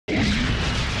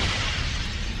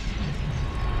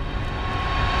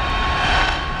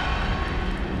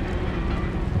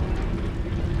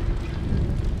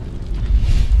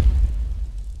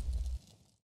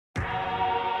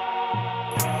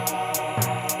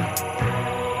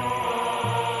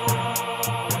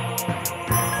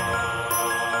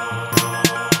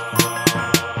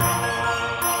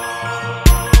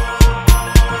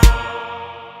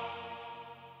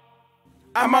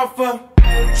for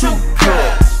 2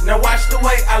 cups. Now watch the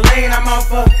way I lean, I'm off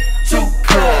for 2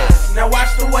 cups. Now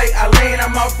watch the way I lean,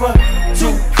 I'm off for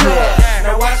 2 cups.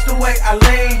 Now watch the way I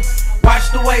lean, watch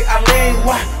the way I lean,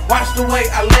 watch the way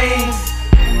I lean.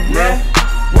 Left,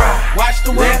 right, watch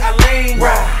the way I lean,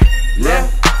 right,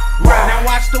 left, right. Now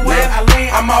watch the way I lean,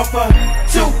 I'm off for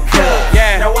 2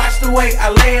 cups. Now watch the way I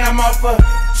lean, I'm off for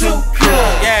 2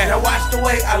 cups. Now watch the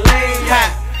way I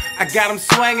lean, I got them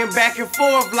swinging back and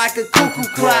forth like a cuckoo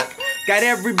clock. Got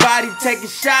everybody taking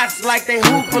shots like they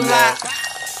hoop a lot.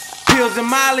 Pills and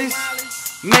mollies,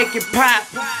 make it pop.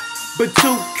 But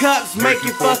 2 cups make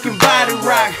your fucking body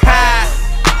rock high.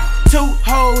 2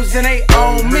 hoes and they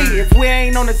on me. If we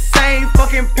ain't on the same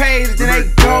fucking page, then they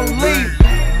gon' leave.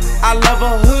 I love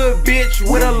a hood bitch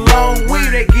with a long weed.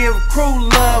 They give crew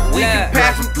love, we can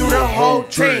pass them through the whole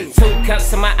team. 2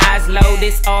 cups and my eyes low,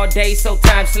 this all day, so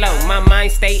time slow. My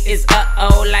mind state is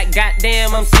uh-oh, like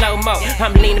goddamn I'm slow-mo.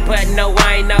 I'm leaning but no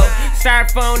I ain't know.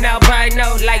 Styrofoam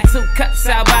albino, like 2 cups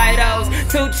I'll buy those.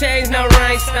 2 chains, no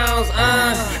rhinestones,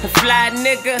 a fly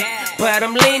nigga, but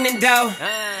I'm leaning though.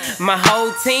 My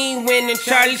whole team winning,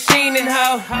 Charlie Sheen and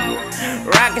ho.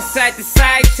 Rockin' side to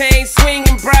side, chain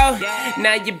swinging bro.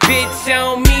 Now your bitch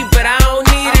on me, but I don't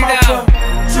need it though.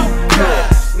 2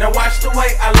 cups. Now watch the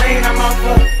way I lean, I'm off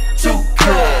for 2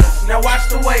 cups. Now watch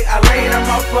the way I lean, I'm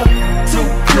off for 2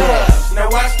 cups. Now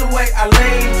watch the way I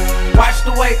lean, watch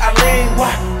the way I lean,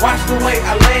 watch the way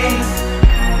I lean.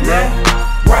 Left,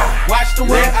 right, watch the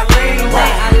way I lean,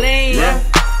 right, left,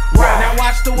 right. Now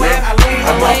watch the way I lean,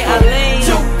 I'm off for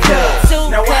 2 cups.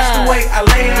 Now watch the way I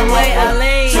lean, I'm off for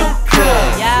 2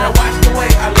 cups. Now watch the way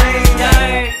I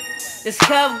lean. This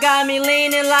cup got me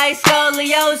leaning like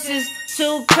scoliosis.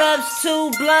 2 cups,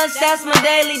 2 blunts, that's my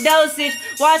daily dosage.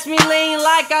 Watch me lean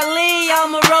like I lean,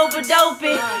 I'ma rope a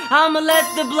dopey. I'ma let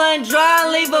the blunt dry,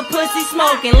 leave a pussy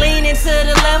smoking. Leaning to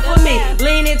the left with me,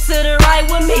 leaning to the right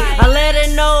with me. I let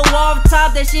her know off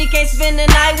top that she can't spend the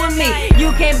night with me.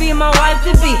 You can't be my wife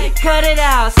to be, cut it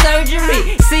out,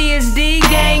 surgery. C.S.D,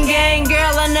 gang gang,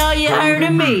 girl, I know you heard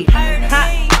of me.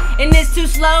 And it's too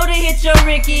slow to hit your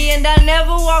Ricky. And I never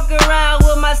walk around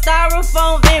with my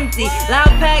styrofoam empty.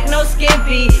 Loud pack, no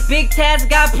skimpy. Big tats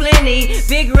got plenty.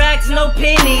 Big racks, no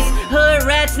pennies. Hood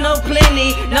rats, no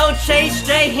plenty. No chase,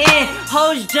 straight in.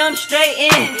 Hoes jump straight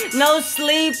in. No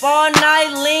sleep all night,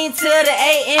 lean till the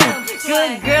AM.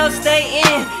 Good girl, stay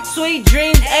in. Sweet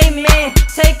dreams, amen.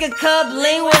 Take a cup,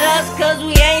 lean with us, cause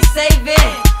we ain't saving.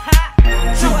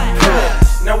 2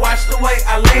 cups. Now watch the way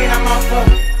I lean, I'm off for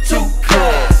 2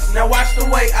 cups. Now watch the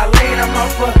way I lean, I'm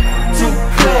off for 2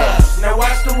 cups. Now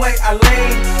watch the way I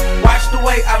lean, watch the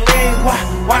way I lean,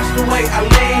 watch the way I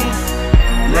lean.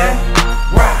 Left,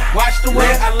 right, watch the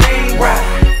way I lean, right,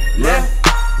 left,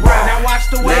 right. Now watch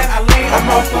the way I lean, I'm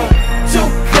off for 2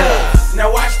 cups.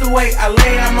 Now watch the way I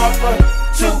lean, I'm off for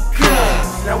 2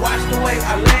 cups. Now watch the way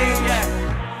I lean,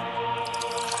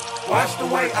 watch the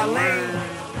way I lean,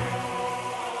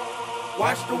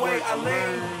 watch the way I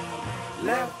lean.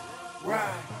 Left,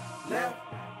 right, left,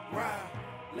 right.